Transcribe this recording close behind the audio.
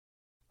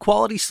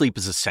Quality sleep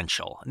is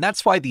essential, and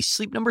that's why the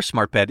Sleep Number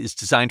Smart Bed is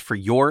designed for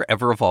your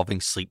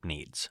ever-evolving sleep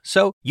needs.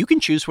 So you can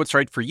choose what's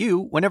right for you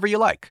whenever you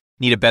like.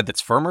 Need a bed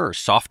that's firmer or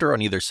softer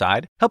on either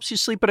side? Helps you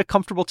sleep at a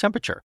comfortable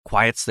temperature,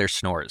 quiets their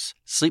snores.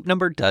 Sleep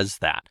Number does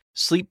that.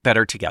 Sleep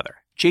better together.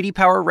 J.D.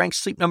 Power ranks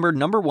Sleep Number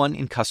 #1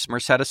 in customer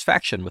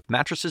satisfaction with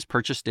mattresses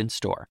purchased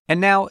in-store.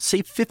 And now,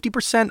 save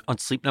 50% on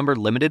Sleep Number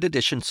limited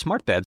edition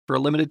smart beds for a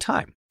limited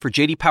time. For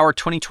J.D. Power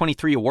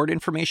 2023 award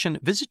information,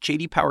 visit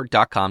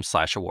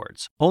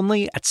jdpower.com/awards.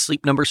 Only at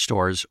Sleep Number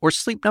stores or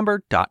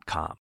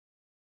sleepnumber.com.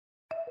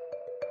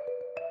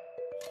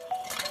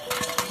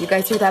 You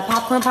guys hear that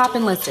popcorn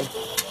popping? Listen.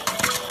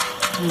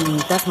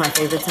 That's my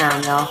favorite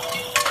sound, y'all.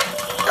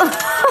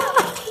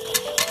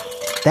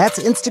 That's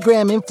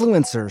Instagram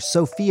influencer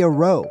Sophia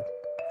Rowe.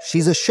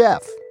 She's a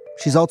chef.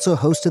 She's also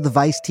host of the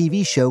Vice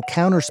TV show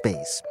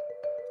Counterspace.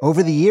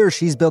 Over the years,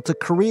 she's built a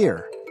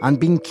career on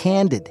being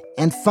candid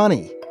and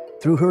funny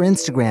through her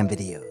Instagram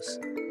videos.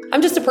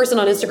 I'm just a person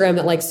on Instagram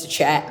that likes to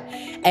chat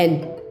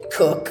and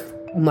cook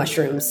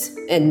mushrooms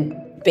and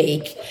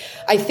bake.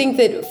 I think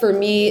that for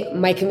me,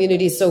 my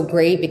community is so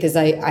great because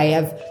I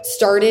have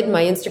started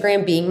my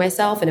Instagram being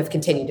myself and have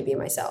continued to be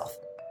myself.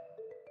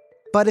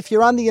 But if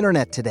you're on the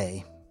internet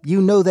today, you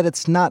know that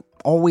it's not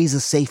always a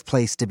safe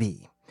place to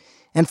be.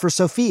 And for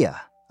Sophia,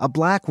 a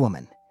Black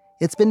woman,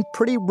 it's been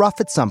pretty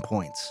rough at some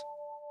points.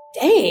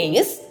 Dang,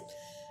 it's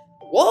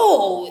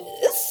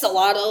a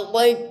lot of,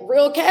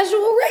 real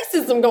casual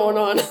racism going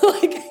on.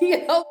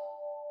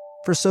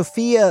 For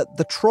Sophia,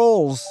 the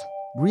trolls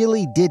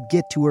really did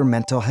get to her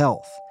mental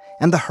health,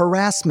 and the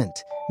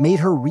harassment made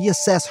her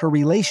reassess her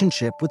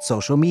relationship with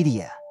social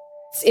media.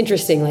 It's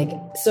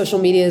interesting, social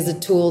media is a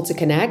tool to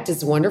connect.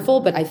 It's wonderful,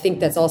 but I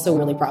think that's also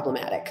really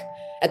problematic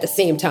at the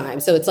same time.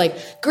 So it's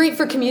great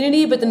for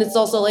community, but then it's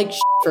also shit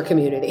for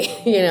community.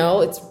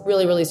 It's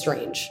really, really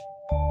strange.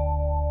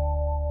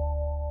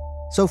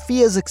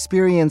 Sophia's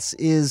experience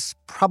is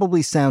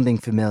probably sounding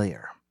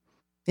familiar.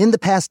 In the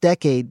past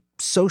decade,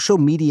 social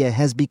media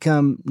has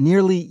become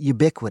nearly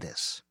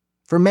ubiquitous.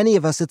 For many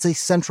of us, it's a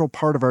central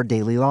part of our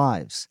daily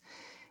lives.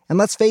 And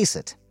let's face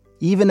it,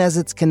 even as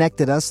it's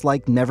connected us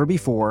like never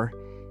before,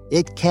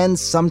 it can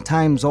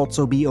sometimes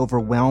also be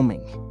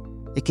overwhelming.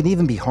 It can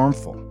even be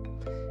harmful.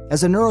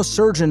 As a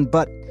neurosurgeon,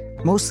 but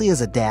mostly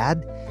as a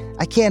dad,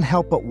 I can't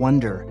help but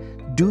wonder,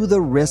 do the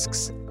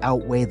risks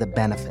outweigh the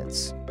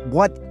benefits?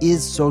 What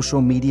is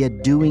social media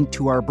doing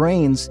to our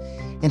brains,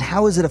 and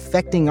how is it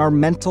affecting our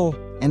mental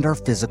and our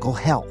physical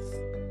health?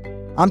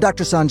 I'm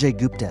Dr. Sanjay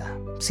Gupta,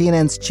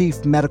 CNN's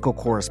chief medical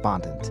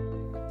correspondent.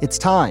 It's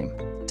time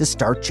to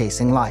start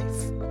chasing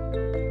life.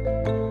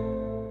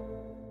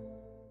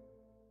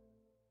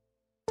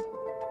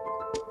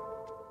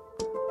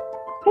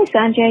 Hi,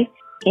 Sanjay.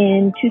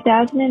 In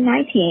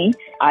 2019,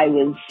 I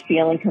was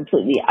feeling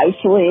completely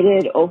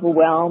isolated,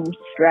 overwhelmed,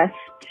 stressed,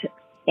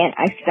 and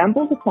I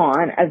stumbled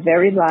upon a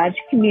very large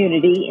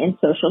community in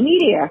social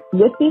media.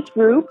 With this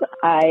group,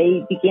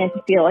 I began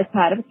to feel like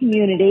part of a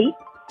community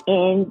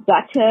and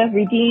got to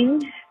redeem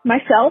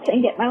myself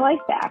and get my life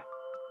back.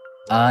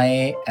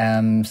 I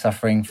am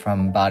suffering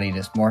from body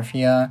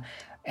dysmorphia,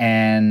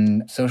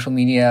 and social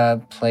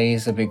media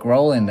plays a big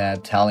role in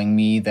that, telling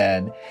me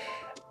that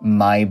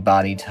my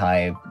body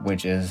type,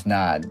 which is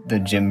not the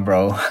gym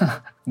bro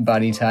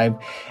body type,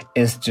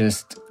 is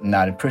just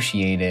not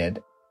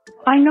appreciated.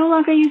 I no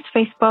longer use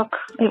Facebook.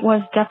 It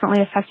was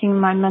definitely affecting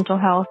my mental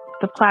health.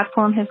 The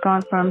platform has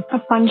gone from a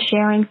fun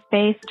sharing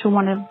space to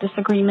one of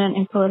disagreement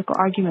and political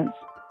arguments.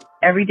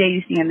 Every day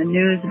you see in the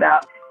news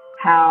about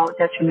how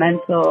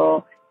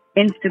detrimental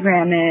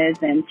Instagram is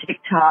and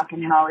TikTok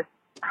and how it's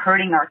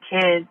hurting our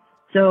kids.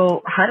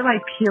 So how do I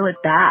peel it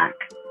back?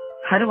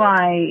 How do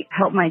I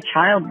help my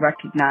child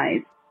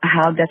recognize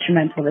how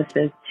detrimental this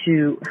is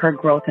to her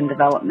growth and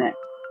development?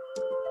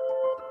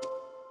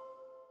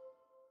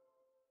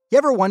 You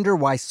ever wonder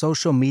why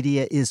social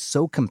media is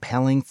so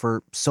compelling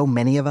for so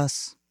many of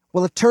us?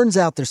 Well, it turns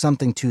out there's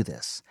something to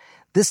this.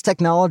 This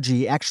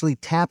technology actually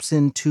taps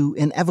into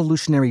an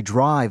evolutionary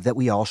drive that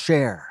we all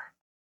share.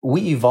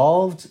 We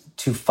evolved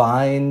to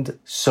find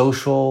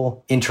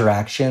social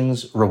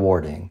interactions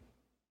rewarding.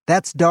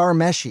 That's Dar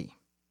Meshi,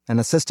 an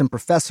assistant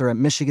professor at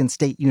Michigan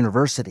State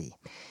University.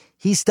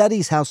 He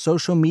studies how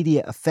social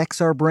media affects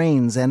our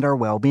brains and our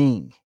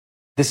well-being.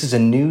 This is a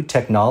new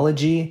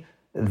technology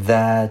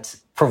that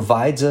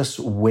provides us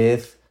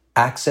with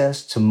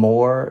access to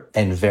more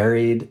and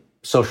varied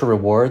social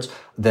rewards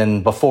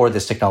than before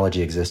this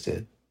technology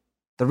existed.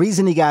 The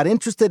reason he got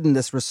interested in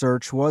this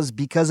research was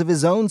because of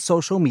his own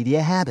social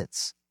media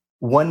habits.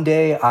 One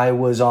day I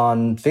was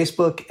on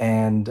Facebook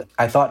and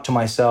I thought to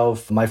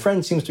myself, my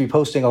friend seems to be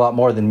posting a lot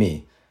more than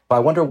me. I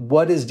wonder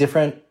what is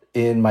different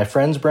in my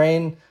friend's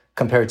brain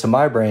compared to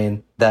my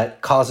brain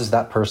that causes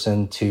that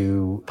person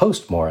to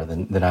post more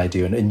than I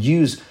do and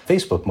use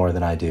Facebook more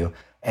than I do.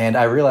 And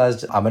I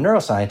realized I'm a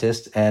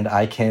neuroscientist and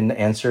I can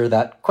answer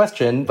that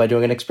question by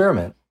doing an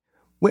experiment.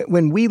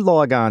 When we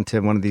log on to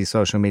one of these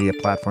social media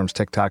platforms,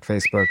 TikTok,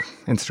 Facebook,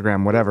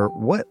 Instagram, whatever,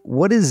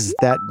 what is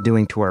that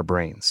doing to our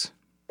brains?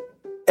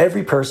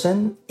 Every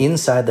person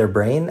inside their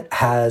brain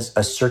has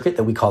a circuit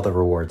that we call the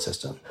reward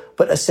system.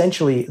 But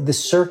essentially, the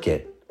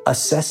circuit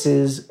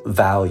assesses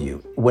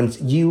value. When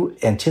you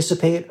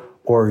anticipate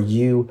or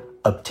you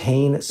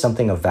obtain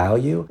something of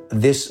value,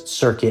 this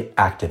circuit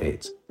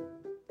activates.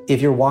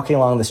 If you're walking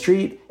along the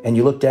street and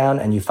you look down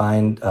and you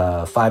find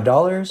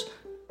 $5,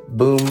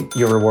 boom,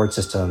 your reward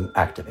system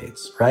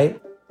activates,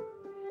 right?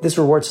 This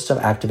reward system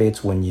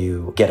activates when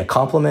you get a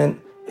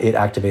compliment. It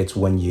activates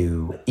when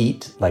you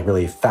eat like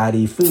really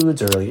fatty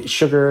foods or really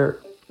sugar.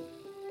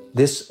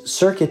 This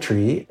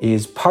circuitry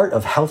is part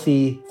of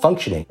healthy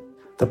functioning.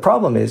 The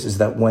problem is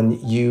that when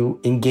you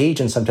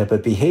engage in some type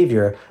of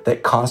behavior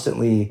that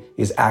constantly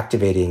is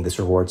activating this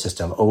reward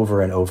system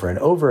over and over and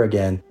over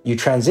again, you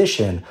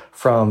transition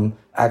from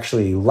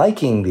actually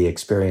liking the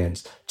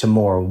experience to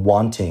more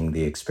wanting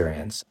the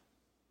experience.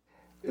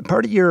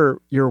 Part of your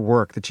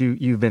work that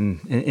you've been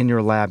in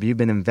your lab, you've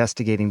been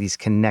investigating these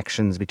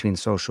connections between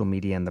social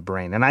media and the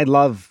brain. And I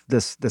love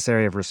this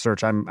area of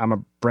research. I'm a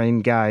brain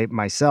guy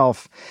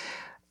myself.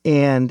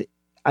 And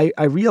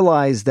I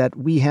realize that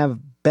we have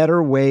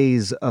better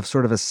ways of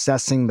sort of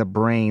assessing the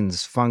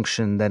brain's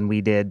function than we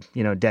did,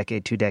 a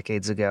decade, 2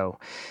 decades ago,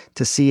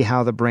 to see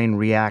how the brain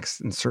reacts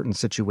in certain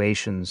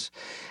situations.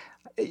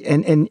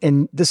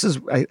 And this is,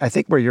 I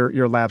think, where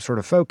your lab sort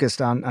of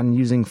focused on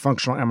using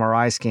functional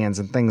MRI scans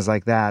and things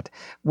like that.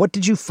 What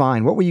did you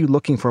find? What were you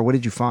looking for? What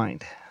did you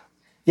find?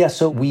 Yeah,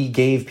 so we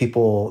gave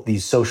people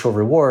these social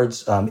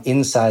rewards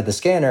inside the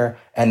scanner,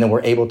 and then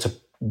we're able to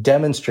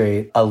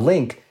demonstrate a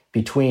link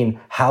between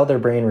how their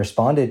brain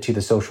responded to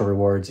the social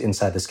rewards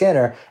inside the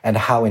scanner and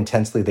how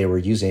intensely they were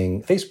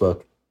using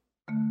Facebook.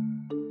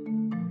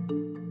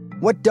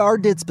 What Dar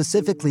did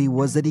specifically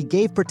was that he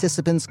gave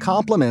participants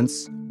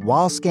compliments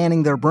while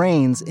scanning their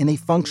brains in a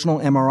functional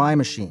MRI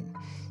machine.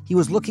 He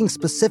was looking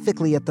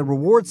specifically at the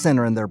reward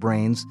center in their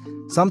brains,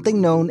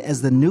 something known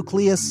as the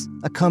nucleus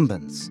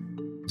accumbens.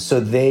 So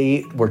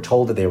they were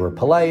told that they were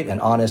polite and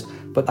honest,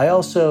 but I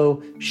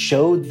also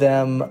showed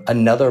them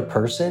another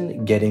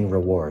person getting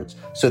rewards.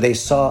 So they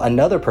saw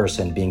another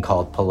person being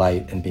called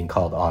polite and being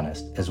called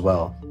honest as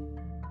well.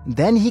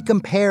 Then he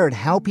compared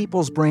how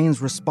people's brains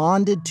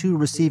responded to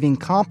receiving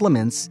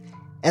compliments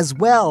as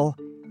well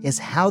as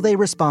how they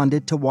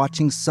responded to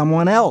watching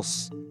someone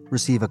else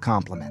receive a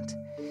compliment.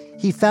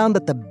 He found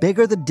that the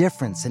bigger the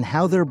difference in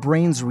how their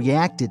brains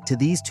reacted to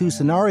these two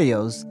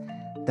scenarios,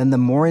 then the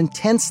more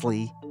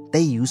intensely they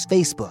use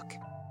Facebook.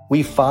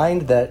 We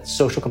find that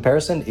social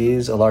comparison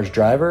is a large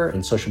driver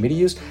in social media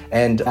use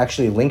and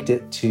actually linked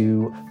it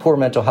to poor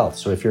mental health.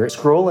 So if you're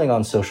scrolling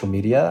on social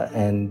media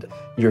and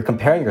you're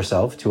comparing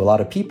yourself to a lot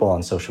of people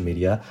on social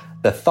media,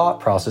 the thought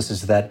process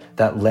is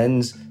that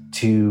lends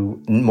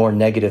to more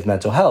negative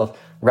mental health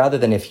rather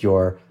than if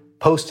you're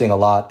posting a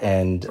lot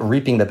and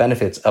reaping the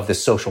benefits of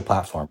this social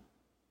platform.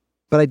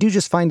 But I do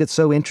just find it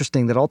so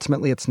interesting that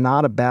ultimately it's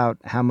not about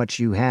how much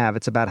you have,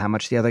 it's about how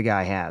much the other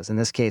guy has, in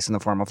this case in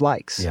the form of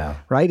likes. Yeah.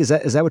 Right? Is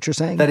that what you're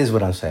saying? That is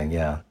what I'm saying,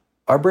 yeah.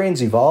 Our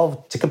brains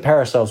evolved to compare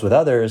ourselves with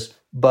others,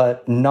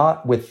 but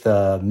not with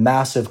the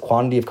massive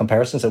quantity of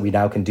comparisons that we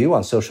now can do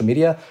on social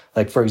media.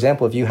 Like, for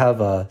example, if you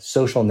have a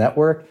social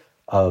network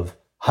of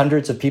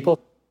hundreds of people,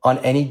 on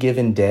any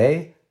given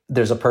day,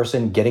 there's a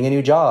person getting a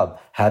new job,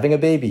 having a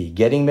baby,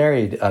 getting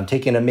married,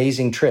 taking an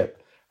amazing trip.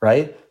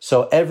 Right?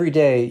 So every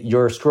day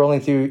you're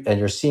scrolling through and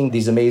you're seeing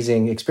these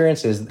amazing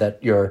experiences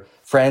that your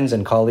friends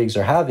and colleagues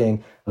are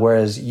having,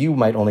 whereas you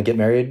might only get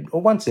married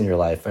once in your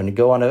life and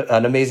go on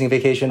an amazing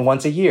vacation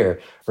once a year,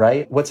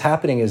 right? What's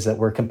happening is that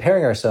we're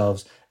comparing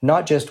ourselves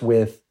not just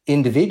with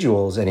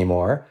individuals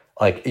anymore,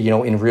 like,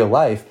 in real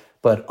life,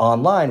 but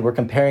online, we're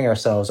comparing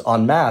ourselves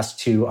en masse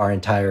to our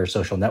entire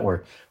social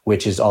network,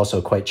 which is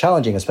also quite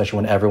challenging, especially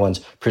when everyone's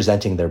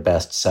presenting their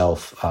best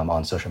self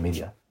on social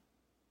media.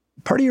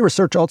 Part of your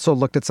research also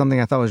looked at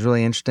something I thought was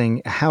really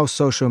interesting, how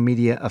social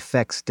media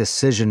affects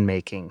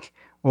decision-making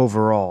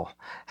overall.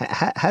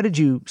 How did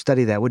you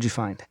study that? What did you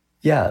find?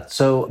 Yeah,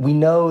 so we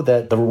know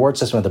that the reward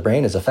system of the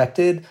brain is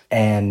affected,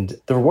 and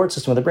the reward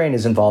system of the brain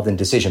is involved in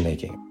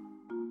decision-making.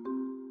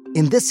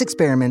 In this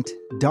experiment,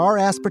 Dar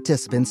asked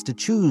participants to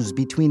choose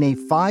between a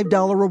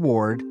 $5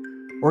 reward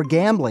or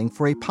gambling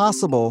for a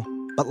possible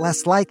but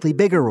less likely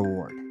bigger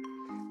reward.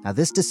 Now,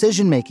 this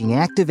decision-making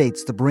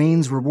activates the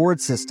brain's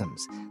reward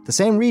systems, the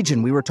same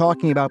region we were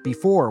talking about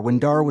before when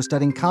Dar was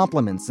studying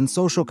compliments and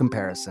social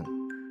comparison.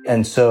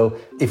 And so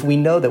if we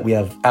know that we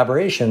have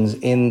aberrations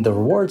in the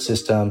reward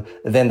system,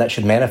 then that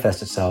should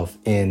manifest itself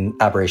in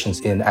aberrations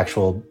in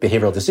actual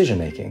behavioral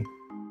decision-making.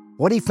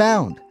 What he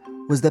found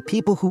was that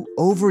people who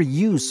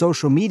overuse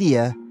social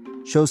media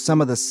show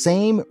some of the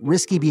same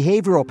risky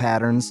behavioral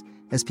patterns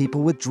as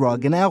people with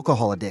drug and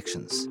alcohol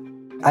addictions.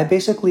 I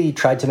basically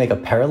tried to make a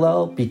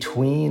parallel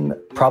between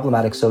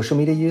problematic social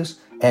media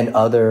use and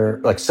other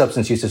like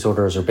substance use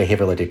disorders or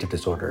behavioral addictive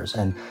disorders.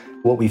 And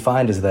what we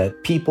find is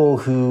that people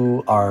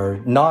who are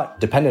not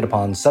dependent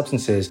upon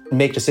substances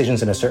make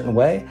decisions in a certain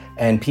way,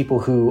 and people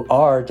who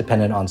are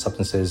dependent on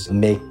substances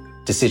make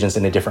decisions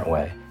in a different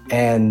way.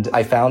 And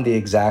I found the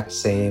exact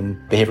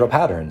same behavioral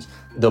patterns.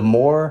 The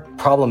more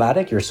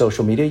problematic your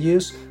social media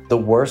use, the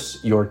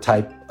worse your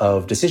type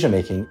of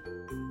decision-making.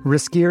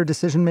 Riskier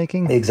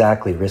decision-making?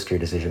 Exactly, riskier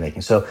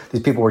decision-making. So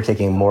these people were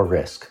taking more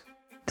risk.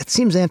 That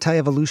seems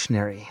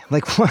anti-evolutionary.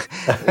 Like,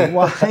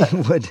 why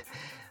would...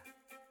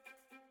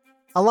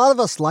 A lot of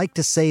us like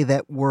to say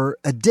that we're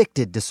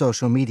addicted to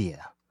social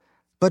media.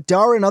 But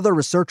Dar and other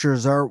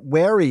researchers are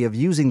wary of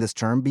using this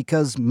term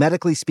because,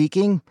 medically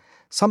speaking,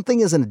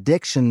 something is an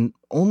addiction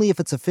only if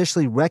it's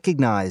officially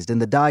recognized in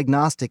the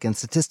Diagnostic and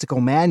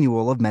Statistical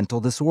Manual of Mental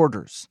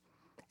Disorders.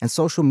 And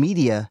social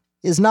media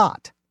is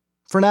not,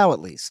 for now at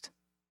least.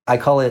 I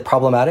call it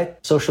problematic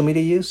social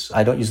media use.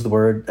 I don't use the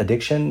word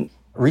addiction.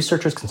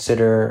 Researchers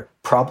consider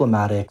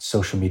problematic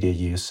social media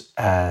use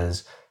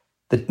as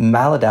the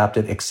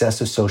maladaptive,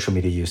 excessive social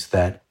media use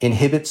that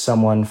inhibits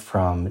someone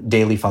from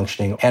daily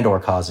functioning and or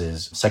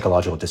causes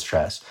psychological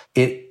distress.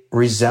 It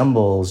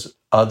resembles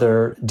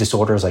other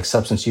disorders like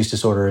substance use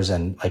disorders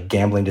and like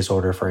gambling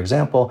disorder, for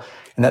example,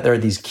 in that there are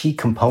these key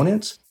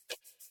components.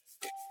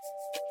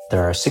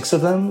 There are 6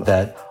 of them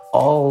that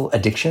all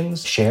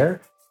addictions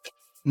share.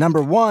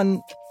 Number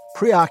 1,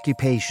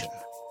 preoccupation.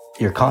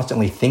 You're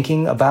constantly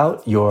thinking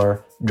about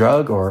your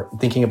drug or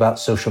thinking about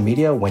social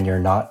media when you're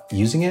not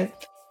using it.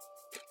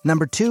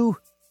 Number 2,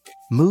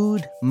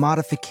 mood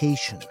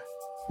modification.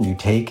 You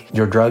take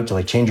your drug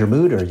to change your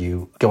mood, or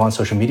you go on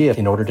social media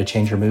in order to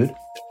change your mood.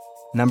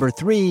 Number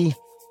 3,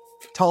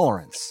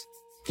 tolerance.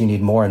 You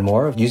need more and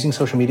more of using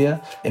social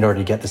media in order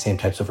to get the same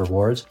types of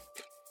rewards.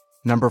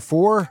 Number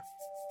 4,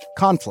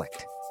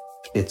 conflict.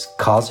 It's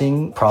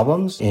causing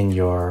problems in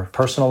your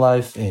personal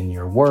life, in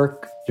your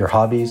work, your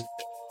hobbies.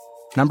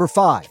 Number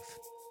 5,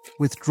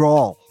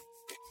 withdrawal.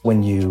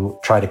 When you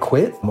try to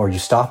quit or you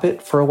stop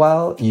it for a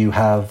while, you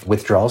have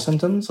withdrawal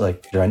symptoms,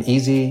 like you're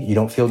uneasy, you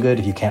don't feel good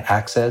if you can't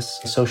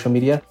access social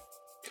media.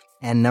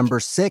 And number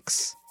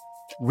 6,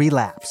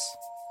 relapse.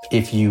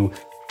 If you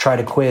try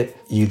to quit,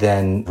 you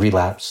then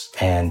relapse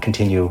and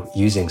continue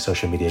using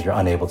social media. You're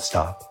unable to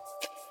stop.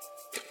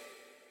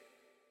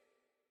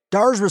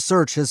 Dar's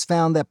research has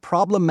found that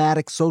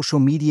problematic social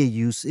media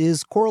use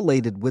is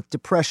correlated with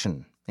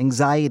depression,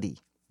 anxiety,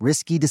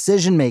 risky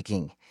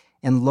decision-making,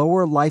 and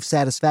lower life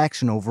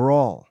satisfaction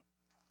overall.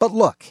 But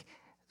look,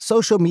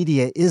 social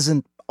media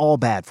isn't all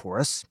bad for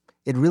us.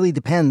 It really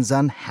depends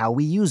on how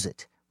we use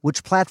it,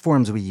 which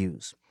platforms we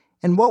use,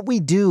 and what we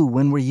do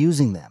when we're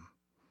using them.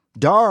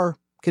 Dar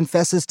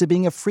confesses to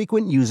being a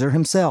frequent user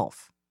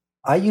himself.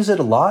 I use it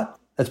a lot.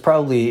 That's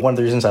probably one of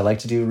the reasons I like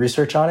to do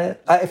research on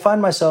it. I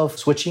find myself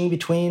switching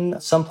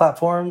between some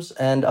platforms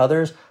and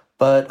others,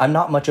 but I'm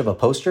not much of a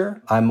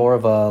poster. I'm more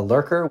of a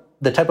lurker.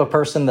 The type of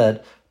person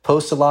that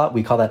posts a lot,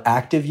 we call that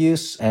active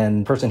use,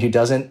 and person who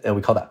doesn't,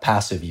 we call that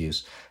passive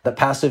use. The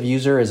passive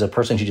user is a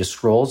person who just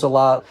scrolls a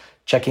lot,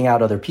 checking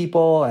out other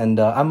people, and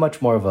I'm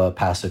much more of a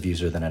passive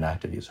user than an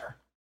active user.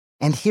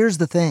 And here's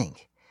the thing.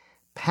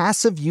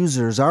 Passive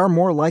users are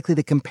more likely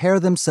to compare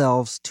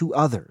themselves to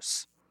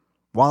others,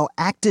 while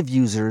active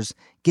users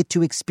get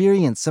to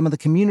experience some of the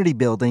community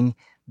building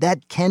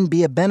that can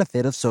be a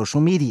benefit of social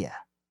media.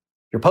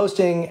 You're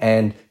posting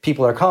and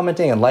people are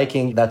commenting and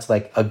liking. That's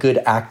like a good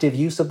active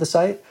use of the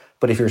site.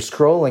 But if you're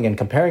scrolling and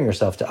comparing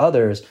yourself to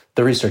others,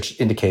 the research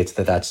indicates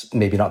that that's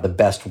maybe not the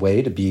best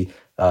way to be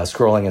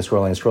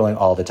scrolling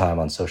all the time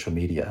on social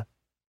media.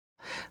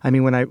 I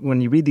mean,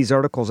 when you read these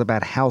articles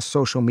about how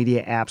social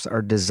media apps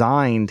are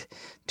designed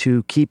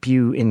to keep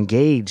you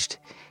engaged,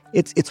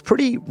 it's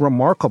pretty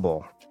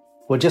remarkable.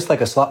 Well, just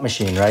like a slot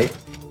machine, right?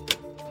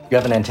 You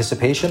have an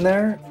anticipation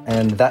there,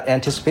 and that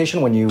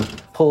anticipation, when you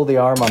pull the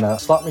arm on a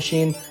slot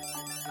machine,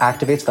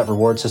 activates that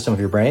reward system of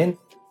your brain.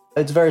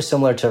 It's very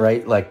similar to,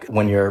 right, like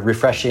when you're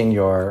refreshing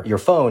your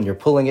phone, you're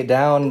pulling it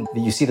down,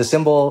 you see the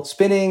symbol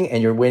spinning,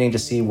 and you're waiting to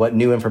see what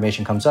new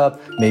information comes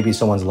up. Maybe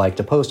someone's liked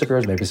a post of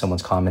yours, maybe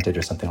someone's commented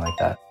or something like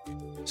that.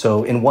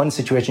 So in one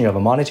situation, you have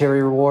a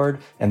monetary reward,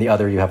 and the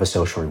other, you have a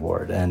social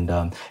reward.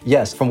 And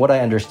yes, from what I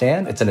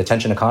understand, it's an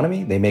attention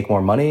economy. They make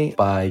more money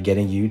by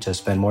getting you to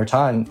spend more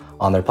time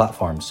on their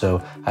platform.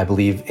 So I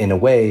believe, in a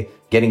way,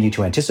 getting you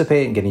to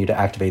anticipate and getting you to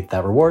activate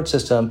that reward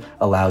system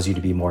allows you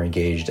to be more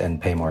engaged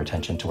and pay more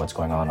attention to what's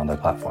going on their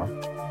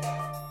platform.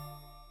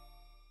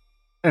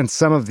 And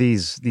some of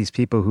these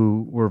people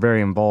who were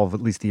very involved,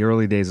 at least the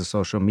early days of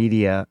social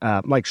media,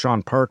 like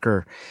Sean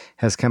Parker,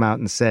 has come out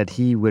and said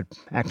he would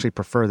actually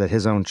prefer that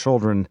his own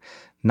children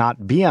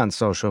not be on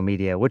social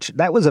media, which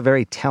that was a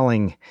very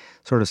telling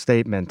sort of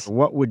statement.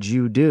 What would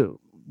you do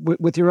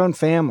with your own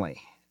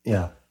family?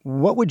 Yeah.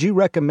 What would you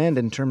recommend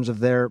in terms of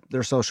their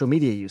social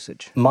media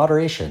usage?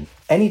 Moderation.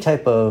 Any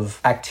type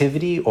of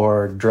activity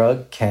or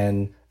drug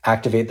can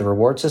activate the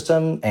reward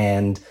system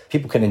and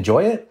people can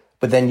enjoy it,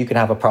 but then you can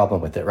have a problem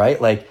with it, right?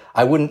 Like,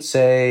 I wouldn't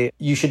say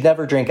you should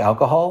never drink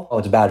alcohol. Oh,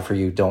 it's bad for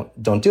you.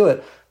 Don't do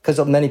it.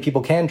 because many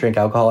people can drink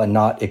alcohol and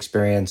not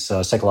experience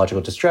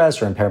psychological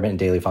distress or impairment in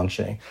daily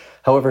functioning.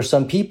 However,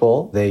 some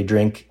people, they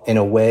drink in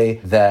a way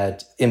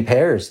that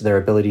impairs their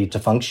ability to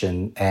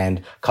function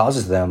and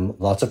causes them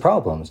lots of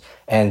problems.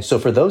 And so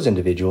for those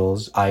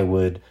individuals, I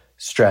would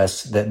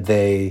stress that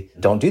they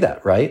don't do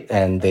that, right?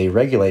 And they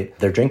regulate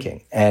their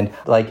drinking. And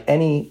like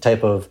any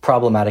type of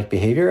problematic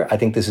behavior, I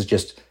think this is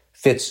just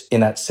fits in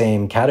that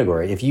same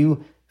category. If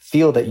you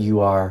feel that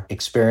you are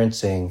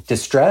experiencing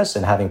distress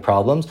and having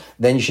problems,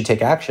 then you should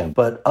take action.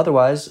 But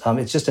otherwise,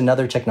 it's just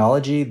another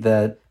technology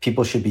that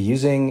people should be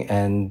using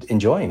and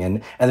enjoying.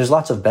 And there's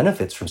lots of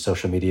benefits from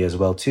social media as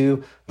well,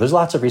 too. There's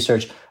lots of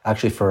research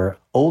actually for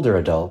older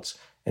adults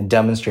and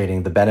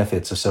demonstrating the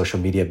benefits of social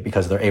media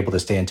because they're able to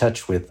stay in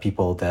touch with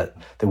people that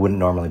they wouldn't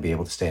normally be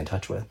able to stay in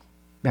touch with.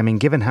 I mean,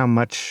 given how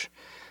much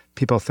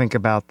people think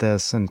about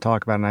this and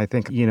talk about it, and I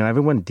think,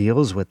 everyone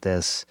deals with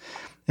this,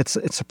 it's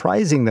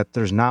surprising that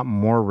there's not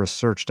more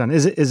research done.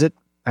 Is it,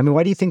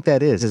 why do you think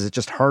that is? Is it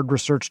just hard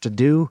research to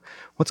do?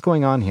 What's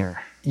going on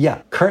here?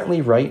 Yeah,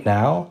 currently right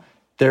now,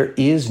 there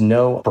is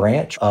no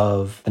branch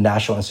of the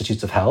National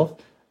Institutes of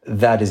Health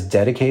that is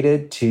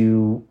dedicated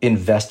to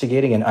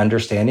investigating and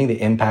understanding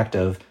the impact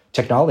of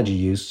technology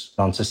use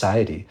on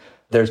society.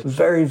 There's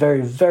very,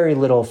 very, very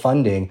little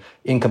funding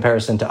in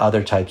comparison to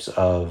other types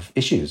of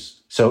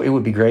issues. So it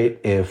would be great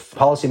if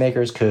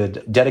policymakers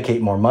could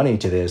dedicate more money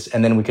to this,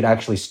 and then we could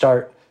actually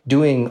start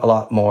doing a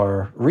lot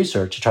more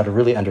research to try to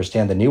really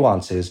understand the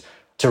nuances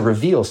to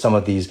reveal some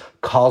of these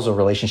causal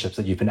relationships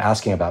that you've been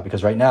asking about.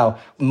 Because right now,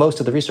 most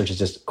of the research is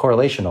just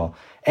correlational.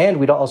 And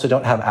we also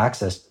don't have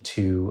access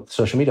to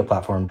social media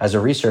platform. As a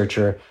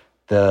researcher,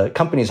 the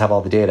companies have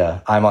all the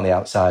data. I'm on the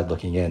outside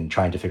looking in,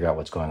 trying to figure out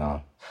what's going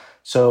on.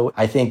 So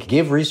I think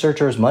give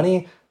researchers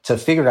money to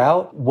figure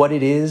out what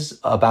it is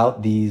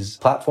about these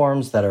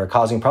platforms that are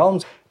causing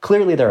problems.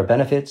 Clearly, there are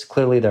benefits.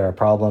 Clearly, there are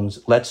problems.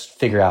 Let's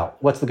figure out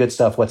what's the good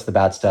stuff, what's the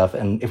bad stuff.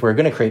 And if we're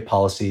going to create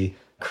policy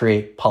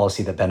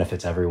that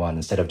benefits everyone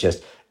instead of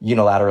just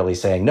unilaterally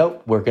saying,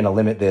 nope, we're going to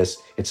limit this.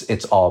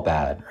 It's all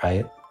bad,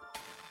 right?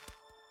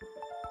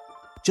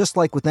 Just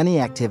like with any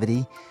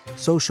activity,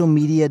 social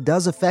media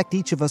does affect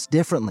each of us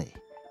differently.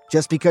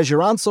 Just because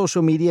you're on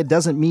social media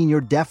doesn't mean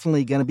you're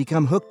definitely going to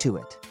become hooked to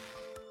it.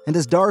 And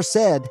as Dar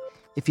said,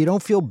 if you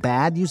don't feel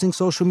bad using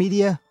social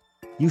media,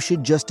 you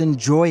should just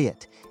enjoy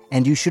it,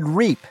 and you should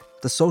reap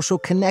the social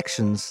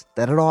connections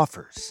that it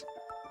offers.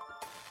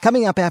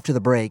 Coming up after the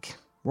break,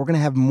 we're going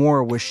to have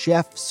more with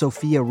Chef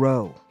Sophia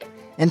Rowe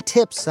and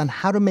tips on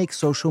how to make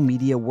social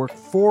media work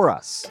for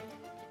us,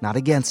 not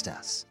against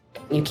us.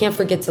 You can't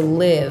forget to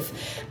live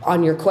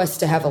on your quest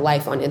to have a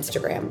life on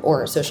Instagram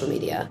or social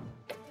media.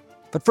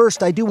 But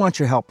first, I do want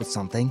your help with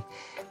something.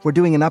 We're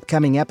doing an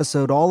upcoming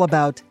episode all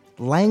about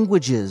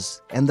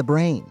languages and the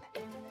brain.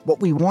 What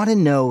we want to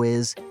know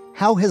is,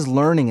 how has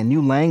learning a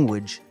new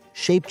language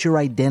shaped your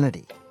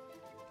identity?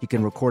 You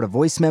can record a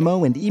voice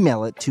memo and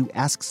email it to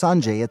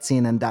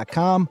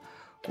asksanjay@cnn.com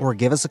or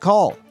give us a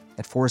call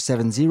at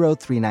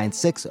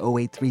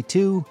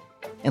 470-396-0832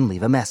 and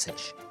leave a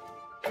message.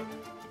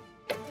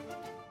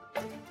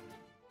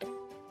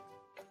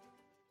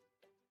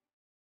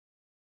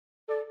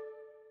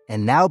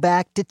 And now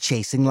back to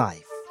Chasing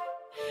Life.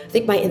 I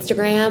think my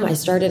Instagram, I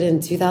started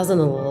in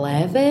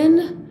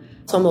 2011.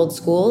 So I'm old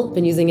school,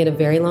 been using it a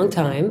very long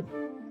time.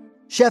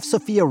 Chef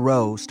Sophia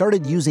Rowe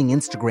started using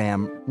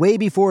Instagram way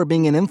before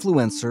being an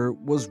influencer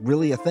was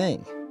really a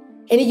thing.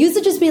 And it used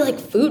to just be like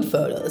food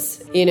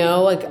photos,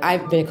 like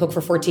I've been a cook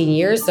for 14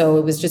 years. So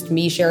it was just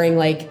me sharing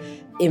like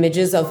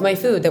images of my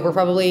food that were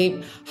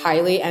probably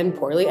highly and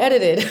poorly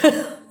edited.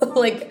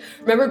 Like,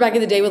 remember back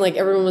in the day when like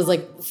everyone was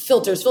like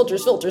filters.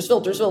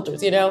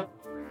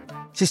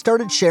 She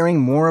started sharing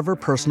more of her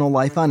personal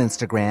life on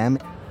Instagram.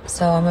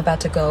 So I'm about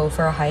to go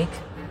for a hike.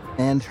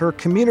 And her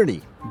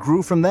community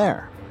grew from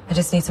there. I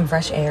just need some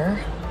fresh air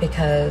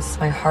because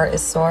my heart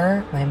is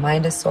sore, my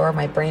mind is sore,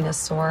 my brain is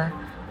sore,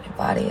 my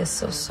body is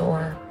so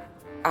sore.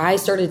 I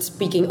started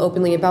speaking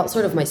openly about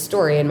sort of my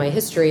story and my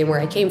history and where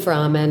I came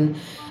from. And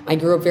I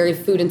grew up very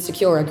food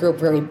insecure. I grew up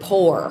very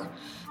poor.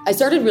 I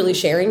started really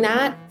sharing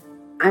that.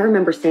 I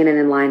remember standing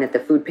in line at the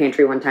food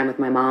pantry one time with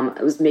my mom.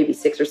 I was maybe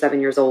 6 or 7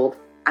 years old.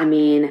 I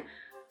mean,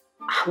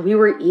 we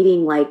were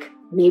eating like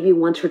maybe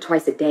once or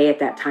twice a day at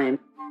that time.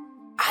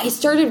 I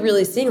started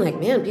really seeing like,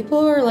 man, people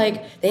are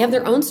like, they have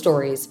their own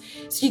stories.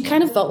 So you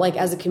kind of felt like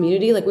as a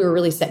community, like we were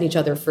really setting each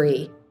other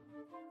free.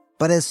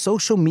 But as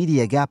social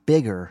media got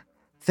bigger,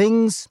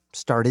 things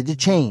started to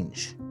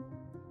change.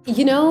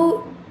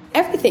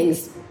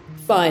 Everything's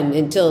fun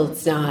until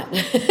it's not.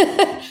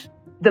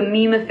 The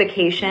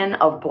memification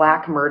of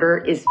Black murder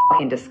is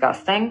fucking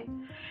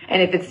disgusting.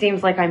 And if it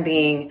seems like I'm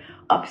being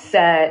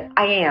upset,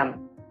 I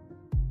am.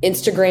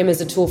 Instagram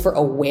is a tool for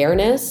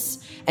awareness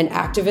and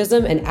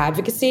activism and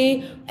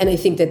advocacy. And I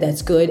think that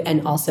that's good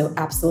and also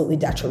absolutely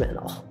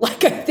detrimental.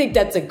 Like, I think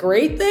that's a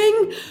great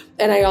thing.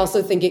 And I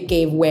also think it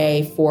gave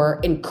way for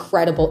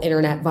incredible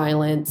internet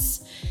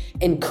violence,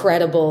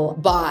 incredible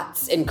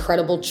bots,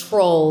 incredible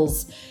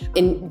trolls,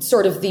 in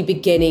sort of the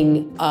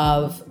beginning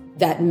of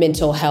that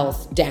mental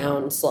health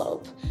down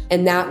slope.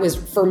 And that was,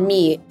 for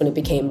me, when it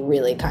became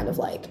really kind of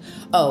like,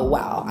 oh,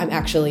 wow, I'm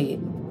actually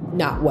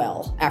not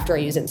well after I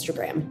use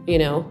Instagram, you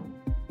know?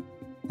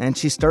 And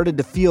she started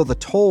to feel the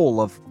toll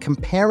of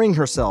comparing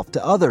herself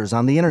to others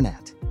on the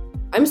internet.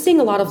 I'm seeing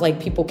a lot of like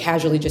people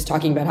casually just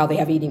talking about how they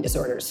have eating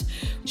disorders,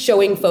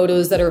 showing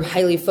photos that are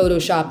highly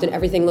photoshopped and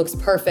everything looks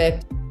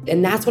perfect.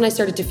 And that's when I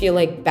started to feel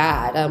like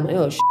bad. I'm like,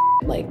 oh, shit.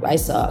 Like, I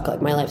suck.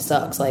 Like, my life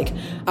sucks. Like,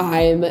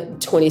 I'm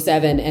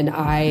 27 and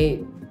I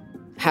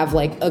have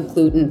like a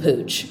gluten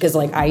pooch because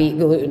like I eat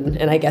gluten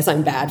and I guess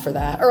I'm bad for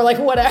that, or like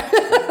whatever.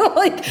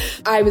 Like,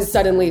 I was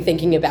suddenly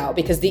thinking about,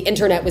 because the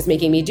internet was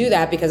making me do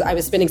that, because I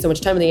was spending so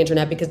much time on the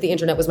internet, because the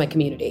internet was my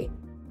community.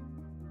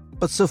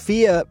 But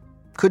Sophia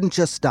couldn't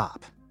just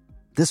stop.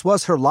 This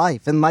was her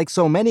life, and like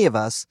so many of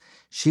us,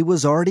 she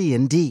was already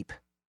in deep.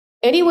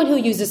 Anyone who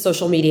uses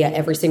social media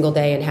every single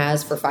day and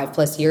has for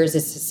 5+ years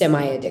is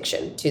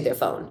semi-addiction to their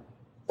phone.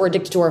 We're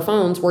addicted to our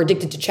phones. We're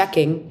addicted to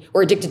checking.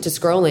 We're addicted to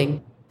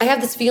scrolling. I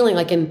have this feeling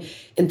like in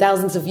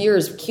thousands of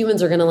years,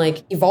 humans are going to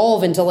like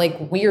evolve into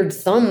like weird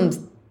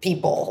thumb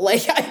people.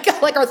 Like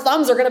our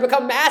thumbs are going to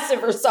become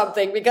massive or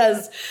something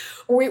because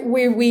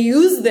we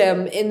use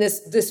them in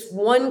this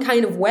one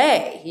kind of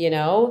way, you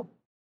know?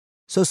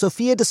 So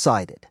Sophia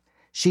decided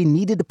she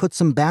needed to put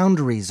some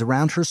boundaries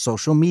around her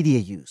social media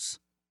use.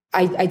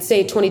 I'd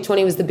say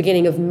 2020 was the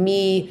beginning of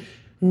me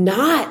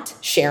not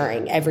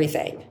sharing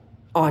everything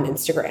on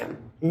Instagram,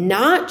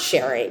 not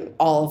sharing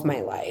all of my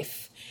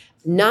life,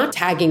 not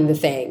tagging the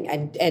thing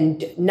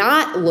and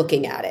not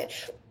looking at it.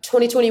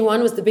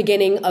 2021 was the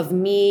beginning of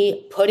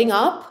me putting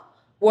up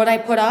what I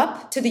put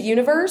up to the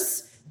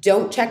universe.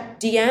 Don't check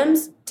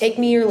DMs, take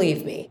me or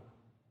leave me.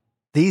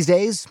 These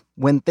days,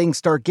 when things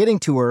start getting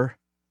to her,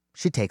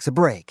 she takes a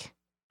break.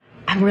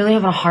 I'm really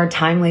having a hard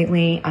time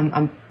lately.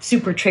 I'm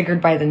super triggered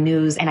by the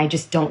news, and I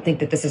just don't think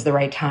that this is the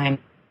right time.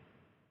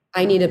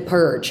 I need a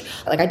purge.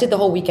 Like, I did the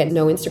whole weekend,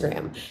 no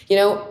Instagram. You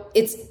know,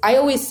 I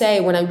always say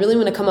when I really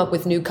want to come up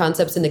with new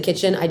concepts in the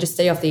kitchen, I just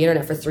stay off the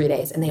internet for 3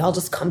 days, and they all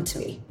just come to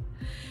me.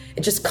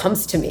 It just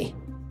comes to me.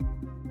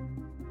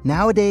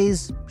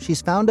 Nowadays,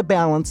 she's found a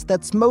balance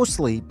that's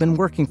mostly been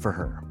working for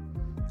her.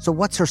 So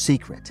what's her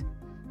secret?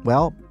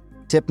 Well,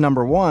 tip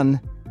number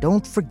 1,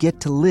 don't forget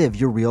to live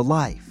your real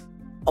life.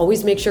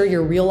 Always make sure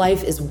your real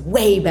life is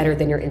way better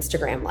than your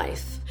Instagram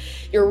life.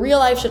 Your real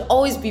life should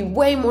always be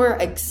way more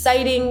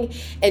exciting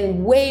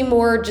and way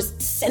more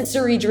just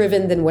sensory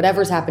driven than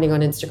whatever's happening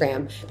on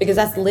Instagram, because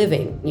that's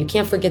living. You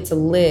can't forget to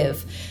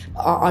live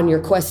on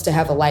your quest to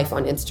have a life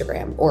on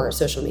Instagram or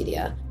social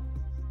media.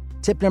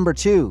 Tip number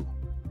 2,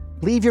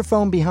 leave your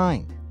phone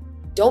behind.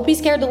 Don't be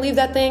scared to leave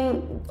that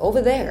thing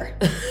over there.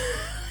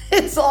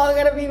 It's all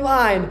gonna be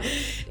mine,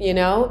 you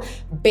know?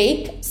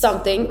 Bake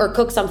something or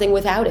cook something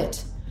without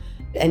it.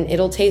 And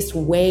it'll taste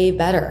way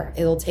better.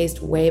 It'll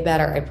taste way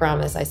better, I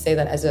promise. I say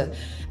that as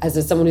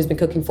someone who's been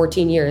cooking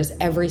 14 years.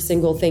 Every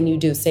single thing you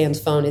do sans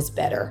phone is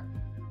better.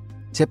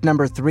 Tip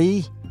number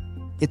 3,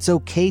 it's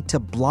okay to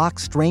block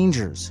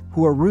strangers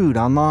who are rude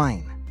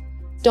online.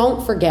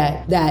 Don't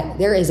forget that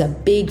there is a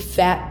big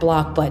fat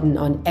block button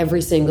on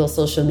every single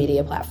social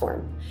media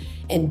platform.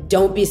 And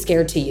don't be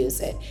scared to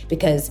use it,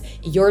 because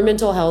your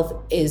mental health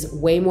is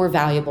way more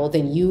valuable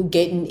than you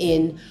getting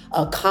in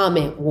a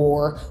comment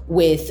war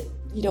with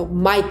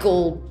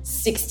Michael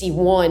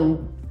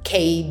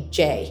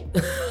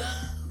 61KJ.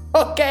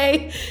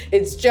 Okay?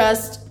 It's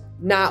just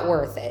not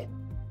worth it.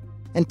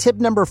 And tip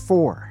number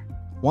 4,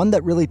 one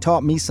that really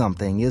taught me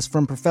something, is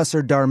from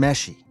Professor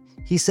Dharmeshi.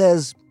 He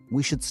says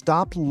we should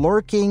stop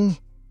lurking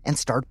and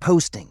start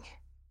posting.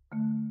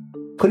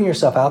 Putting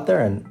yourself out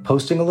there and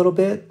posting a little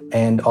bit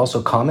and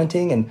also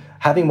commenting and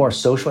having more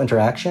social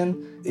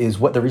interaction is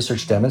what the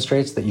research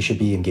demonstrates that you should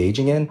be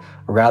engaging in,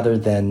 rather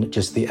than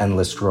just the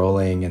endless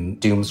scrolling and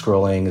doom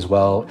scrolling as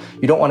well.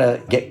 You don't want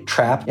to get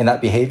trapped in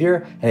that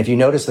behavior. And if you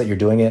notice that you're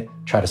doing it,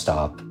 try to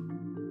stop.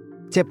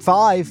 Tip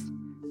 5,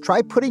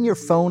 try putting your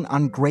phone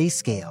on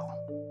grayscale.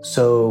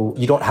 So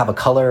you don't have a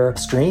color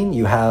screen,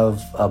 you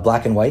have a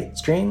black and white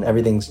screen.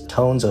 Everything's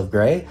tones of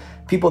gray.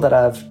 People that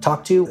I've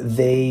talked to,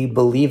 they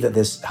believe that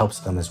this helps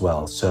them as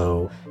well.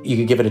 So you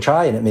could give it a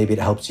try, and maybe it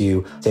helps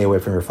you stay away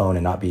from your phone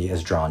and not be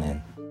as drawn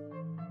in.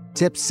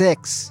 Tip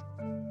 6,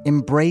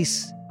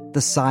 embrace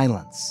the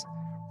silence.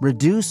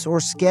 Reduce or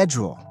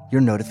schedule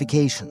your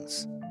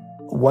notifications.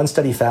 One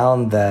study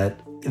found that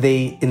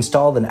they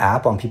installed an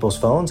app on people's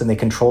phones and they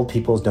controlled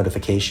people's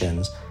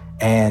notifications,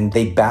 and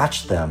they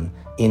batched them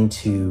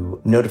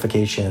into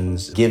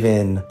notifications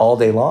given all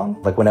day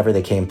long, like whenever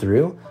they came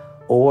through,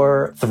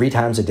 or 3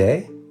 times a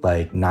day,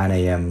 like 9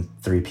 a.m.,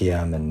 3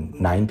 p.m., and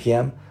 9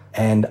 p.m.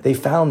 And they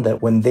found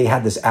that when they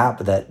had this app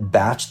that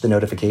batched the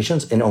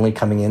notifications and only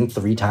coming in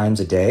 3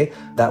 times a day,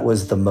 that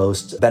was the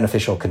most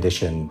beneficial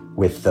condition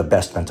with the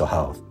best mental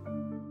health.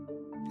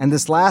 And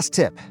this last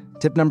tip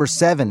number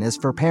 7, is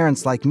for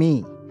parents like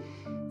me.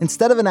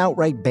 Instead of an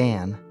outright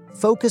ban,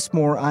 focus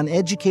more on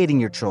educating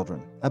your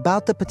children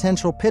about the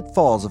potential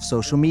pitfalls of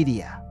social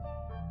media.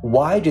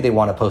 Why do they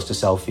want to post a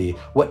selfie?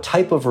 What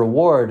type of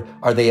reward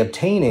are they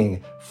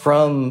obtaining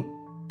from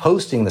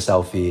posting the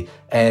selfie?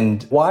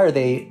 And why are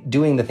they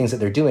doing the things that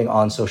they're doing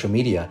on social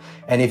media?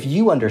 And if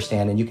you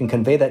understand and you can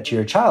convey that to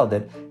your child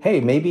that, hey,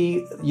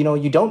 maybe,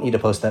 you don't need to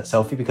post that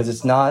selfie because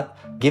it's not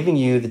giving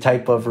you the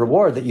type of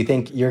reward that you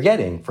think you're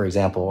getting, for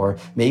example, or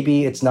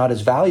maybe it's not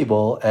as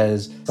valuable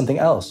as something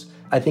else.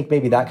 I think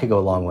maybe that could go a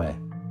long way.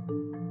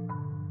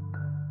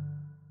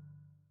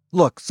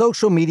 Look,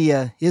 social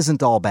media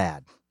isn't all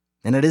bad,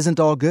 and it isn't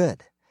all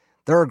good.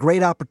 There are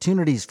great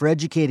opportunities for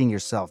educating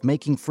yourself,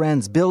 making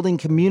friends, building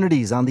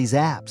communities on these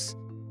apps.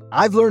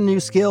 I've learned new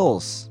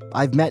skills.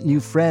 I've met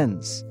new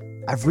friends.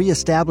 I've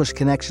reestablished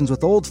connections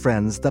with old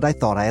friends that I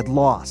thought I had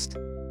lost.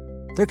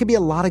 There could be a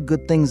lot of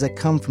good things that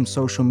come from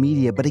social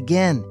media, but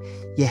again,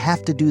 you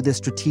have to do this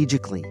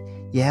strategically.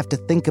 You have to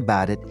think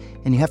about it,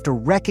 and you have to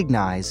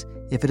recognize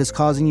if it is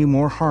causing you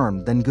more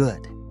harm than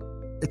good.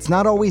 It's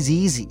not always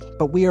easy,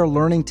 but we are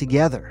learning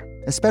together,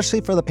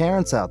 especially for the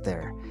parents out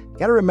there.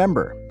 Gotta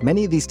remember,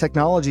 many of these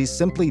technologies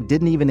simply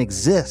didn't even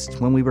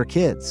exist when we were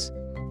kids.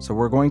 So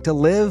we're going to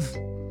live,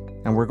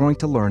 and we're going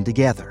to learn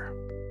together.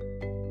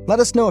 Let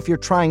us know if you're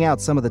trying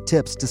out some of the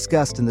tips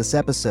discussed in this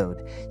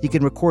episode. You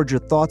can record your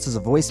thoughts as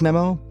a voice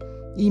memo,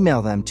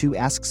 email them to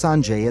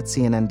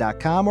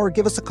asksanjay@cnn.com, or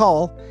give us a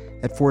call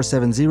at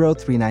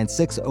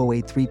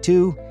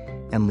 470-396-0832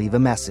 and leave a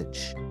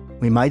message.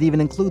 We might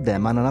even include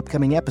them on an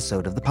upcoming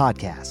episode of the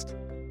podcast.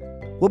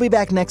 We'll be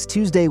back next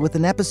Tuesday with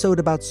an episode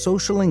about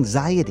social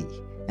anxiety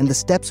and the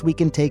steps we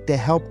can take to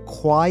help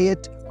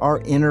quiet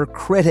our inner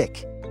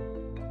critic.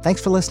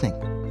 Thanks for listening.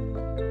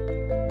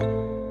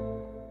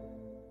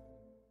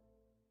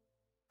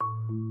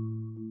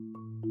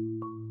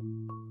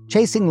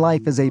 Chasing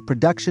Life is a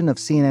production of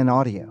CNN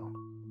Audio.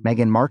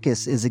 Megan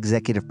Marcus is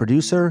executive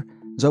producer.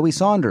 Zoe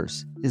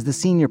Saunders is the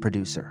senior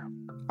producer.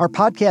 Our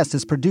podcast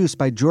is produced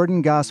by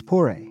Jordan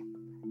Gaspore,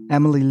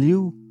 Emily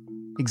Liu,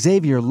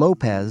 Xavier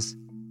Lopez,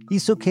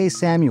 Isuke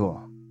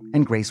Samuel,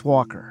 and Grace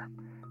Walker.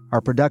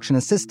 Our production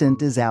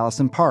assistant is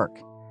Allison Park.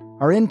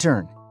 Our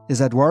intern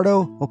is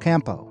Eduardo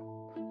Ocampo.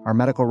 Our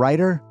medical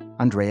writer,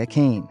 Andrea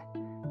Kane.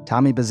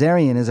 Tommy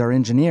Bazarian is our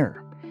engineer.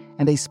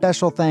 And a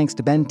special thanks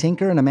to Ben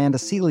Tinker and Amanda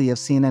Seeley of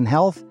CNN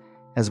Health,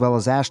 as well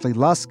as Ashley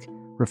Lusk,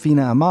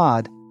 Rafina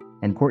Ahmad,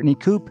 and Courtney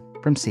Coop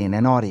from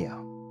CNN Audio.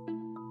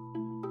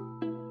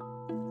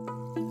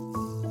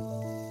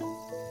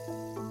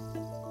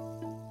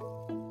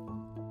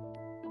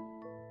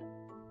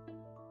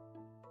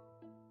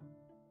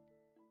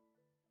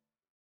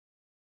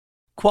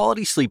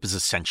 Quality sleep is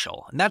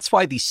essential, and that's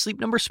why the Sleep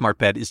Number Smart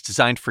Bed is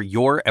designed for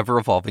your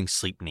ever-evolving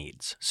sleep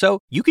needs. So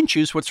you can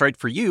choose what's right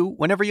for you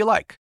whenever you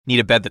like.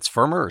 Need a bed that's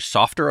firmer or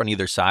softer on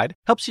either side?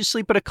 Helps you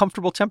sleep at a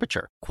comfortable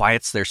temperature.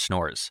 Quiets their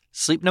snores.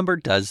 Sleep Number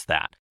does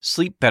that.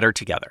 Sleep better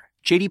together.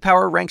 J.D.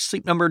 Power ranks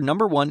Sleep Number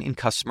 #1 in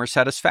customer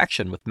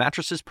satisfaction with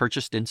mattresses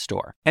purchased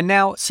in-store. And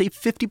now, save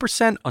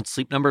 50% on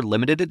Sleep Number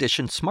limited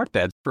edition smart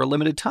beds for a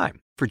limited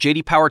time. For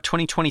J.D. Power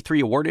 2023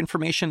 award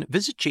information,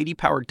 visit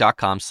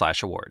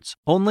jdpower.com/awards.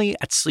 Only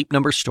at Sleep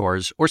Number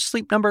stores or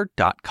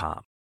sleepnumber.com.